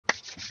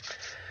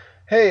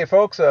Hey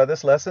folks,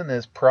 this lesson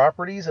is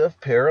Properties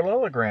of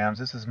Parallelograms.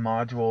 This is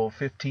Module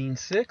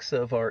 15.6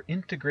 of our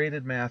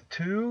Integrated Math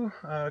 2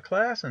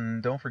 class,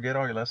 and don't forget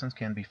all your lessons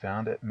can be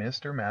found at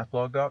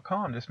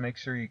Mrmathblog.com. Just make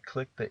sure you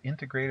click the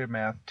Integrated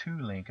Math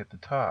 2 link at the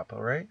top,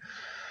 alright?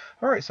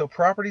 Alright, so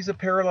Properties of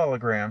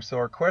Parallelograms. So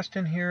our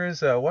question here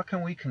is, what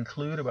can we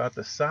conclude about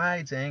the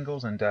sides,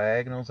 angles, and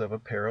diagonals of a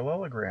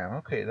parallelogram?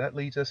 Okay, that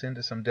leads us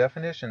into some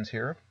definitions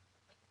here.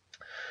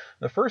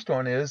 The first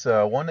one is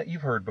one that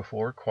you've heard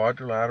before.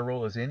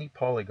 Quadrilateral is any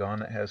polygon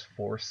that has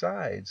four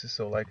sides.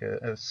 So like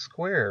a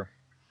square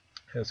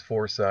has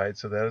four sides,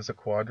 so that is a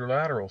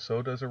quadrilateral.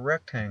 So does a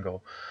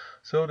rectangle.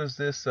 So does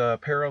this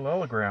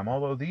parallelogram,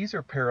 although these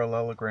are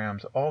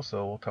parallelograms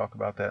also. We'll talk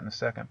about that in a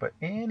second. But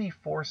any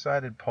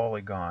four-sided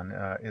polygon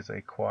is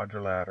a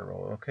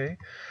quadrilateral, okay?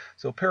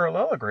 So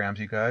parallelograms,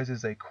 you guys,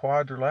 is a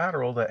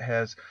quadrilateral that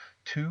has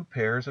two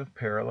pairs of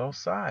parallel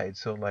sides.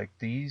 So like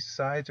these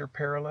sides are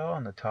parallel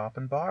and the top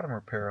and bottom are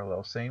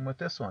parallel. Same with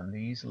this one.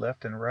 These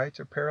left and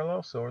rights are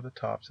parallel, so are the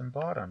tops and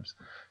bottoms.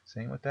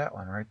 Same with that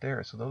one right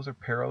there. So those are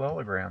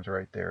parallelograms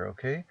right there,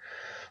 okay?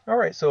 All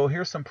right, so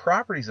here's some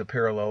properties of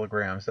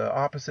parallelograms. The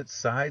opposite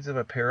sides of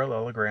a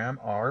parallelogram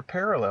are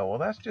parallel. Well,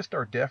 that's just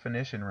our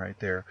definition right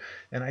there.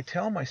 And I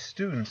tell my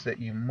students that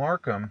you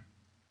mark them.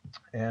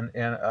 And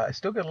I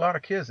still get a lot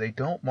of kids, they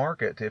don't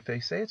mark it. If they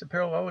say it's a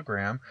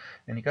parallelogram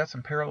and you got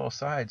some parallel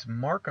sides,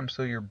 mark them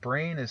so your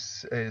brain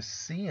is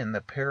seeing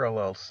the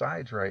parallel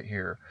sides right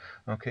here.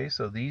 Okay,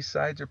 so these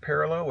sides are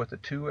parallel with the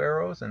two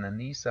arrows, and then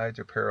these sides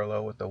are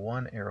parallel with the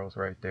one arrows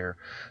right there.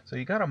 So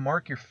you got to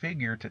mark your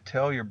figure to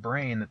tell your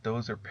brain that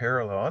those are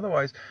parallel.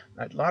 Otherwise,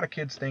 a lot of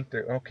kids think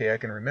they're, okay, I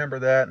can remember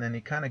that, and then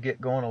you kind of get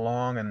going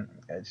along, and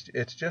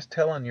it's just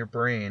telling your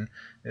brain,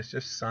 it's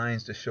just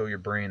signs to show your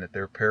brain that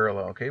they're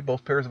parallel. Okay,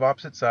 both pairs of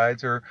opposite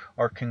sides are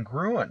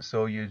congruent,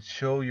 so you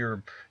show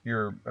your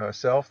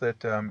self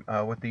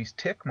that with these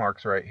tick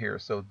marks right here.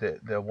 So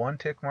the one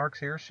tick marks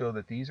here show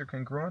that these are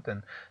congruent,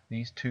 and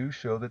these two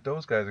show that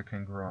those guys are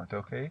congruent.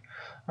 Okay,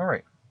 all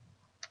right.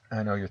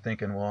 I know you're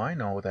thinking, well, I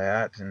know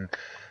that, and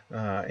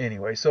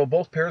anyway, so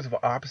both pairs of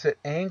opposite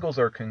angles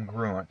are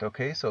congruent.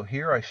 Okay, so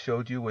here I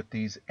showed you with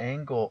these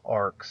angle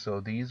arcs.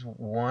 So these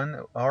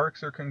one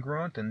arcs are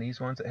congruent, and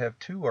these ones that have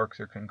two arcs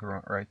are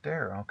congruent right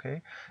there.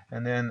 Okay,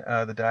 and then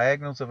the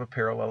diagonals of a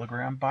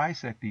parallelogram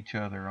bisect each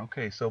other.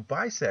 Okay, so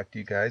bisect,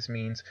 you guys,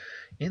 means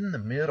in the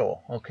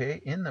middle.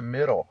 Okay, in the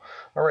middle.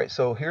 All right,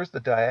 so here's the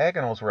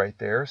diagonals right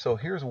there. So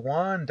here's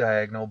one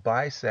diagonal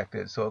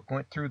bisected, so it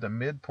went through the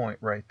midpoint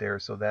right there.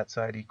 So that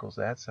side equals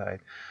that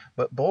side.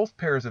 But both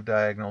pairs of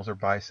diagonals are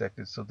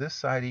bisected, so this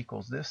side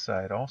equals this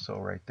side also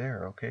right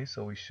there. Okay,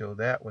 so we show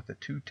that with the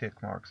two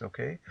tick marks.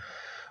 Okay,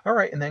 all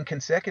right, and then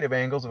consecutive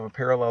angles of a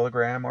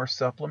parallelogram are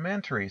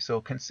supplementary. So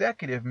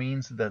consecutive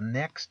means the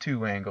next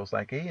two angles,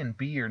 like A and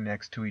B are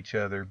next to each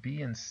other,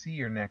 B and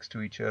C are next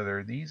to each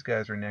other, these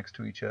guys are next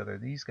to each other,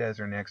 these guys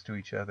are next to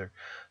each other.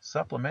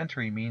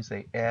 Supplementary means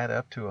they add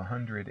up to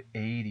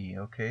 180.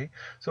 Okay,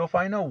 so if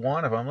I know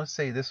one of them, let's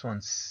say this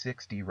one's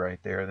 60 right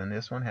there, then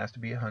this one has to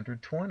be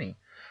 120.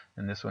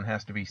 And this one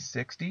has to be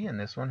 60, and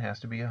this one has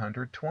to be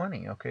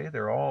 120. Okay,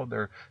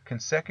 they're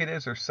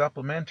consecutives are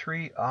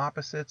supplementary,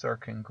 opposites are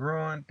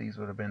congruent. These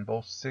would have been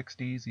both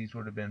 60s, these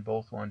would have been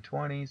both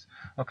 120s.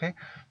 Okay,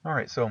 all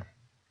right, so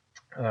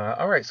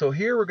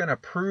here we're going to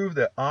prove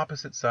that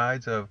opposite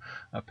sides of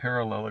a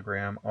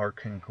parallelogram are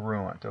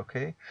congruent.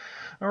 Okay,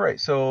 all right,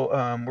 so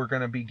we're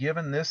going to be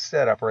given this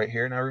setup right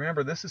here. Now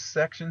remember, this is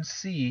section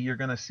C. You're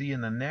going to see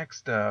in the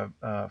next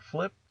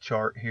flip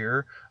chart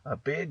here a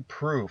big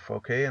proof.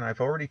 Okay, and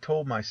I've already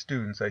told my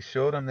students, I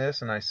showed them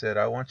this and I said,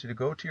 I want you to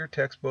go to your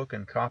textbook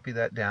and copy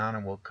that down,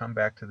 and we'll come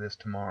back to this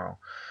tomorrow.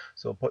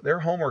 So their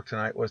homework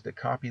tonight was to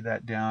copy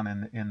that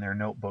down in their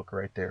notebook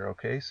right there.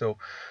 Okay, so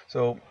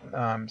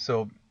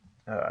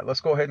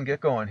let's go ahead and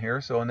get going here.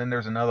 So, and then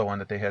there's another one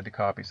that they had to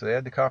copy. So they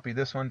had to copy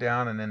this one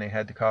down, and then they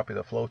had to copy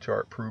the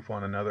flowchart proof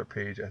on another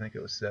page. I think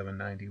it was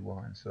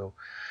 791. So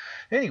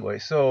anyway,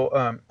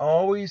 so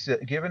always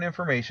given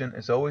information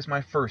is always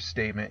my first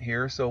statement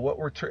here. So what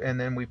and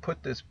then we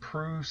put this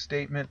prove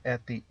statement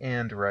at the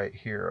end right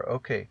here.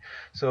 Okay,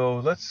 so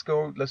let's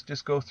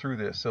just go through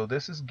this. So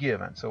this is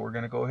given, so we're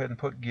going to go ahead and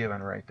put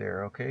given right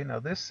there. Okay, now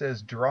this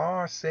says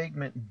draw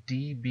segment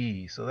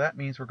DB, so that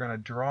means we're going to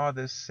draw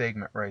this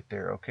segment right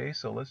there. Okay,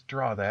 so let's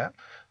draw that.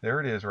 There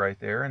it is right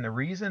there, and the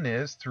reason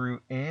is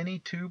through any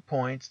 2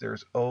 points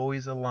there's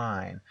always a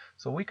line.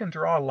 So we can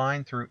draw a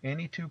line through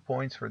any 2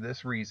 points for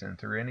this reason.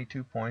 Through any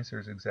 2 points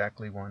there's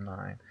exactly one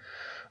line.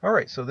 All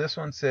right, so this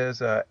one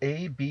says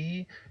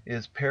AB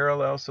is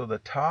parallel, so the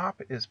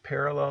top is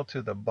parallel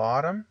to the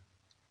bottom.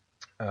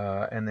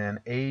 And then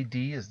AD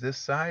is this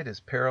side,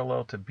 is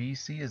parallel to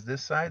BC is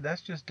this side.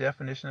 That's just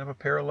definition of a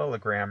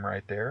parallelogram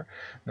right there.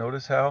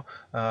 Notice how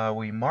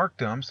we marked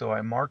them. So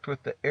I marked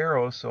with the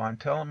arrows, so I'm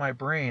telling my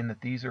brain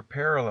that these are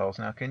parallels.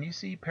 Now can you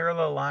see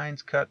parallel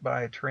lines cut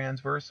by a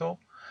transversal?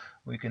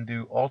 We can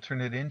do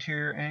alternate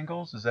interior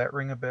angles. Does that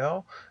ring a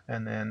bell?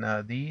 And then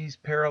these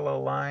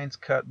parallel lines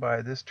cut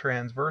by this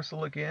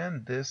transversal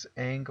again, this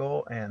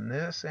angle and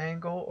this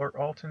angle are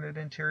alternate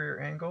interior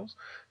angles.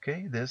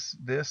 Okay,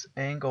 this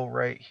angle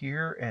right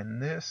here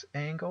and this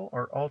angle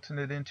are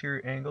alternate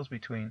interior angles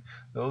between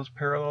those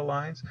parallel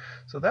lines.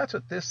 So that's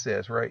what this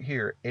says right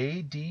here,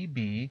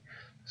 ADB.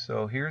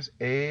 So here's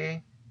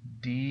ADB,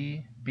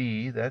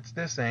 that's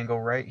this angle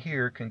right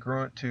here,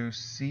 congruent to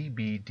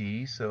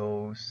CBD.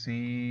 So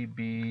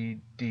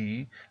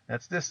CBD,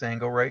 that's this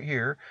angle right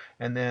here,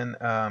 and then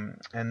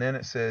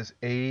it says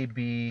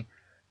ABD.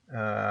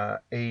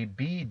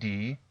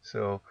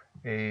 So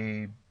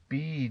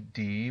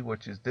ABD,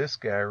 which is this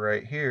guy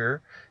right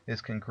here,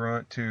 is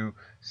congruent to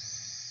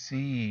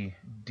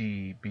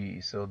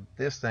CDB, so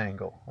this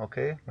angle.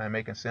 Okay, am I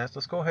making sense?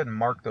 Let's go ahead and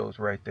mark those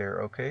right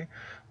there. Okay,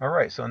 all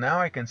right, so now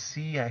I can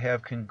see I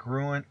have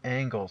congruent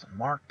angles.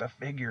 Mark the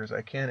figures.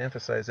 I can't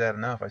emphasize that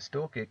enough. I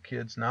still get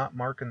kids not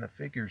marking the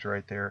figures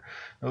right there.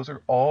 Those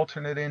are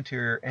alternate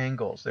interior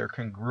angles. They're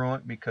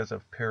congruent because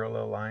of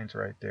parallel lines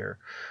right there.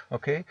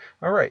 Okay,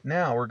 all right,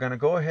 now we're going to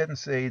go ahead and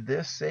say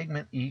this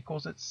segment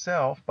equals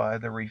itself by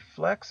the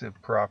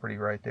reflexive property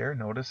right there.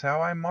 Notice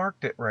how I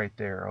marked it right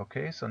there.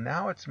 Okay, so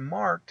now it's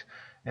marked,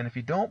 and if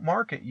you don't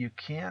mark it, you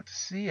can't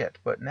see it.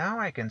 But now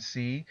I can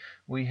see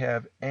we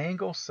have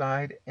angle,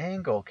 side,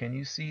 angle. Can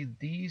you see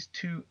these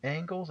two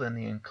angles and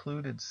the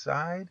included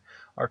side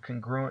are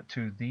congruent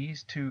to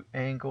these two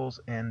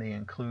angles and the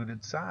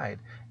included side?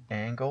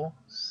 Angle,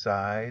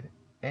 side,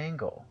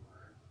 angle.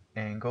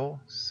 Angle,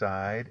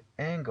 side,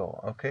 angle.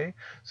 Okay,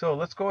 so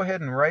let's go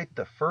ahead and write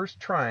the first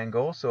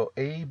triangle. So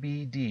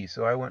ABD.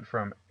 So I went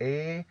from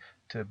A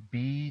to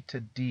B to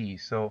D.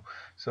 So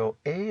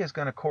A is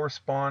going to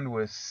correspond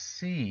with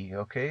C.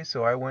 Okay,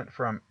 so I went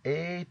from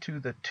A to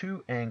the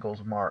two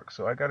angles marked.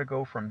 So I got to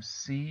go from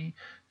C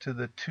to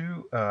the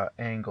two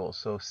angles.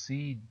 So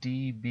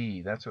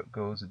CDB. That's what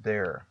goes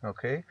there.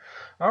 Okay,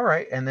 all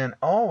right, and then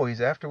always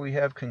after we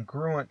have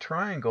congruent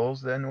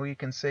triangles, then we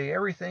can say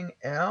everything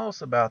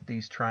else about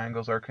these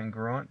triangles are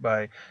congruent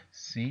by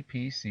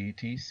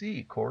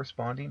CPCTC.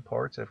 Corresponding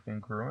parts of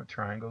congruent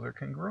triangles are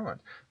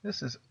congruent.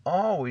 This is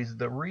always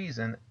the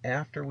reason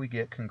after we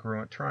get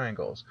congruent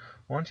triangles.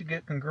 Once you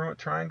get congruent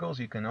triangles,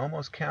 you can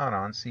almost count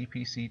on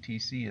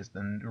CPCTC as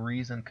the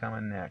reason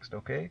coming next.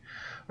 Okay,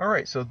 all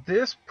right, so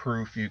this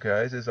proof, you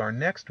guys, is our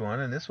next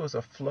one, and this was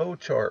a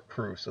flowchart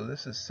proof. So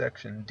this is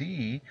section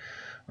D.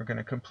 We're going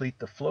to complete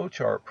the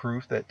flowchart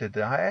proof that the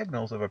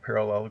diagonals of a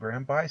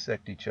parallelogram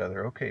bisect each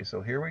other. Okay,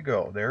 so here we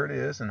go. There it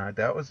is, and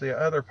that was the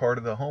other part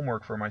of the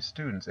homework for my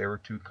students. They were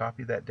to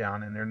copy that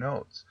down in their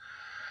notes.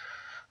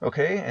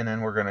 Okay, and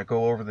then we're going to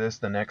go over this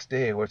the next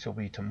day, which will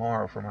be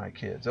tomorrow for my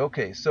kids.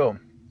 Okay, so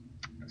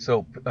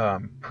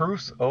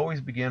proofs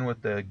always begin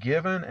with the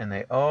given, and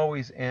they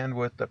always end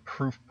with the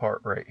proof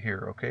part right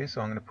here. Okay, so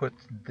I'm going to put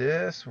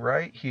this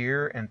right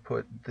here and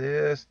put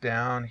this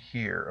down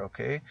here.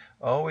 Okay,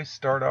 always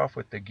start off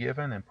with the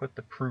given and put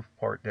the proof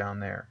part down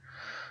there.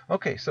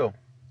 Okay, so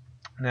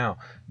now,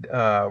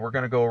 we're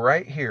going to go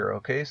right here.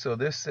 Okay, so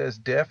this says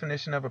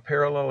definition of a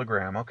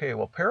parallelogram. Okay,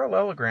 well,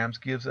 parallelograms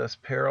gives us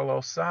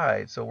parallel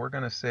sides. So we're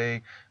going to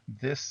say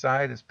this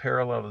side is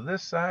parallel to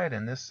this side,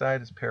 and this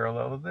side is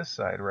parallel to this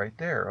side right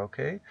there.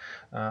 Okay,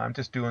 I'm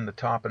just doing the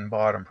top and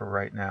bottom for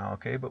right now.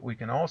 Okay, but we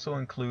can also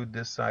include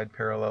this side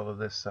parallel to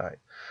this side.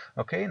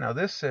 Okay, now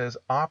this says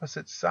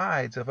opposite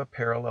sides of a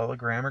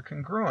parallelogram are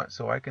congruent.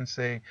 So I can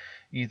say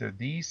either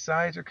these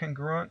sides are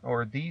congruent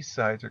or these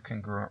sides are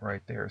congruent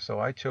right there. So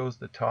I chose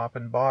the top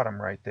and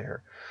bottom right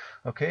there.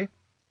 Okay,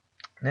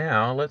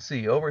 now let's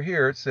see, over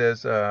here it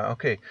says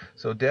okay,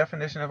 so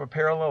definition of a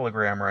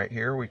parallelogram right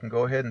here, we can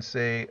go ahead and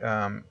say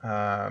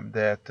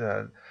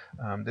that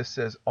this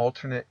says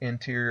alternate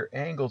interior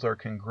angles are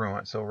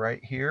congruent. So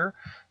right here,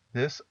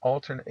 this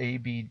alternate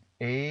AB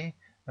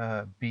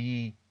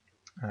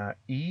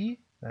E,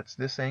 that's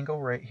this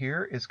angle right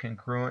here, is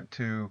congruent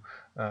to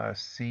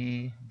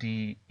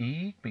CDE,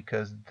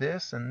 because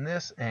this and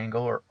this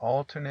angle are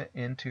alternate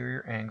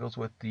interior angles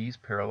with these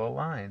parallel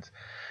lines.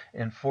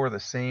 And for the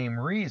same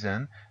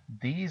reason,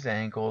 these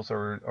angles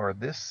are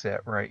this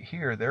set right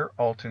here, they're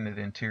alternate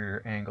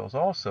interior angles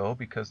also,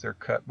 because they're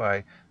cut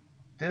by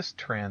this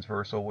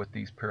transversal with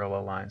these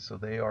parallel lines, so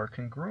they are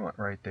congruent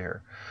right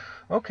there.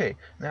 Okay,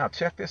 now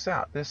check this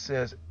out. This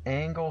says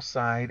angle,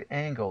 side,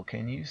 angle.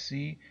 Can you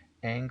see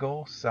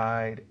angle,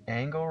 side,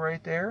 angle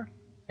right there?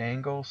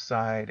 Angle,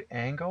 side,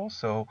 angle.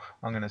 So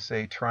I'm going to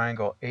say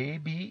triangle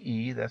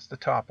ABE, that's the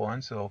top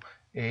one. So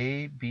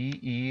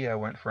ABE, I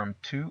went from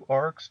 2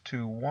 arcs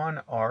to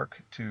 1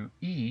 arc to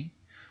E.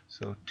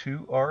 So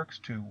 2 arcs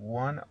to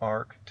 1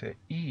 arc to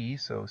E,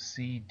 so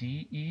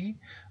CDE,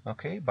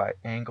 okay, by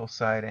angle,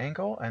 side,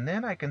 angle. And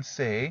then I can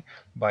say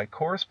by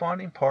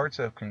corresponding parts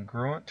of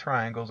congruent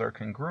triangles are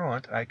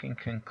congruent, I can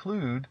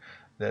conclude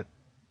that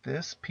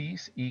this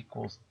piece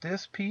equals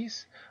this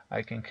piece.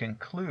 I can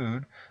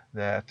conclude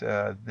that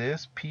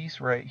this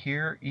piece right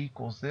here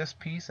equals this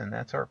piece, and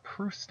that's our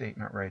proof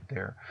statement right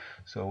there.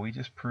 So we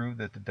just proved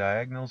that the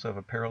diagonals of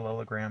a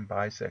parallelogram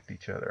bisect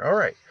each other. All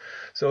right,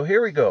 so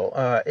here we go.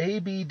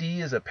 ABD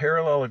is a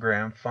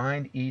parallelogram.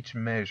 Find each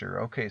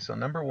measure. Okay, so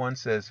number one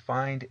says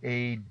find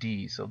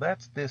AD. So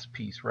that's this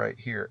piece right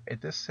here.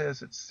 This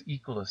says it's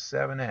equal to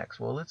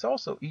 7x. Well, it's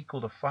also equal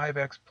to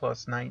 5x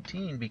plus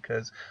 19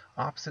 because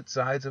opposite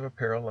sides of a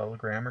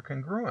parallelogram are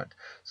congruent.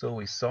 So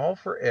we solve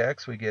for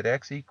x. We get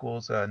x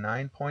equals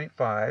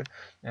 9.5,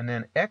 and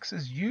then x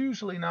is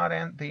usually not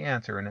the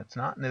answer, and it's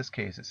not in this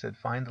case. It said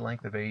find the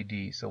length of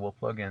AD. So we'll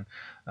plug in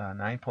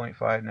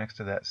 9.5 next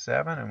to that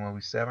 7, and when we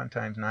 7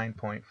 times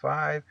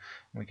 9.5,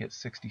 we get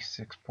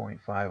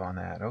 66.5 on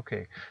that.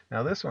 Okay,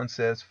 now this one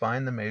says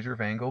find the measure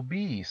of angle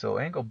B. So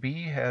angle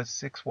B has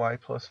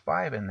 6y plus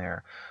 5 in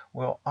there.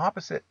 Well,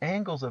 opposite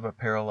angles of a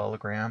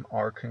parallelogram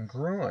are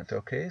congruent.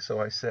 Okay, so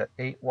I set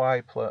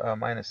 8y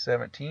minus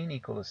 17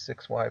 equal to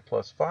 6y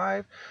plus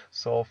 5.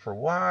 Solve for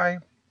y.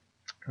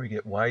 We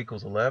get y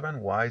equals 11.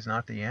 Y is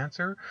not the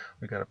answer.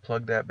 We've got to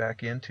plug that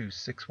back into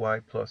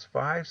 6y plus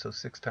 5. So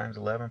 6 times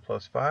 11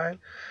 plus 5.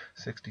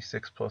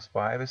 66 plus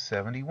 5 is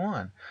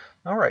 71.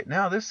 All right,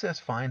 now this says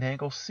find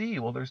angle C.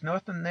 Well, there's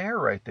nothing there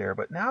right there.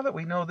 But now that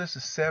we know this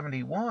is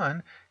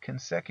 71,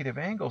 consecutive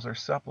angles are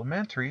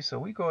supplementary. So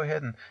we go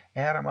ahead and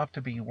add them up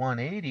to be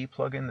 180,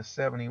 plug in the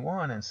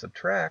 71, and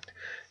subtract,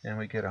 and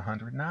we get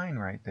 109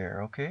 right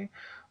there. Okay.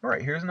 All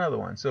right, here's another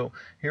one. So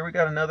here we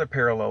got another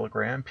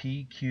parallelogram,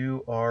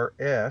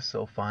 PQRS.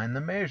 So find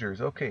the measures.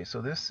 Okay,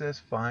 so this says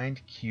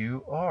find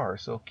QR.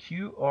 So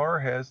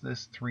QR has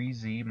this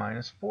 3z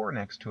minus 4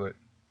 next to it.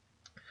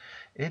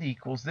 It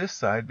equals this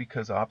side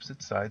because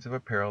opposite sides of a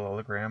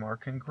parallelogram are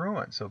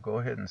congruent. So go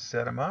ahead and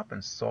set them up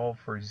and solve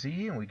for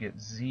z, and we get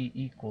z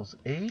equals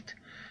 8.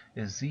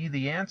 Is z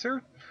the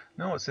answer?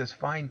 No, it says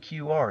find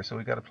QR, so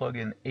we got to plug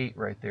in 8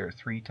 right there.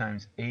 3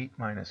 times 8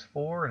 minus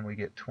 4, and we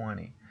get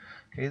 20.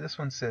 Okay, this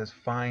one says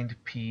find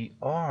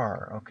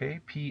PR. Okay,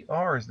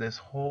 PR is this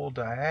whole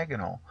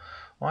diagonal.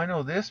 Well, I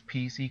know this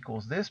piece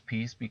equals this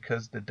piece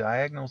because the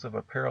diagonals of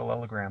a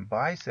parallelogram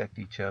bisect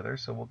each other,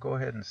 so we'll go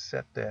ahead and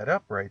set that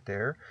up right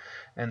there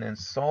and then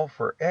solve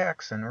for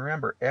x. And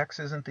remember, x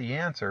isn't the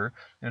answer.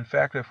 In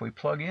fact, if we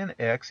plug in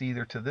x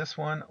either to this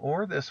one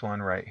or this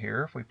one right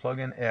here, if we plug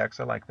in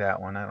x, I like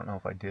that one. I don't know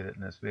if I did it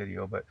in this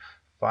video, but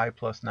 5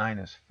 plus 9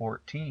 is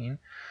 14.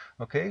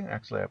 Okay,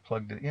 actually I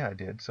plugged it. Yeah, I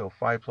did. So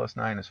 5 plus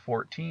 9 is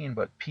 14,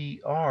 but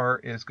PR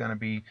is going to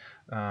be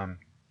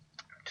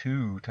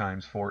 2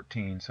 times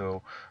 14.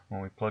 So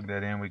when we plug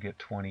that in, we get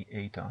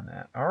 28 on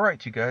that. All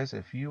right, you guys,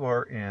 if you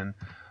are in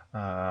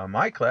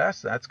my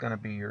class, that's going to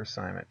be your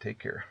assignment. Take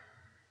care.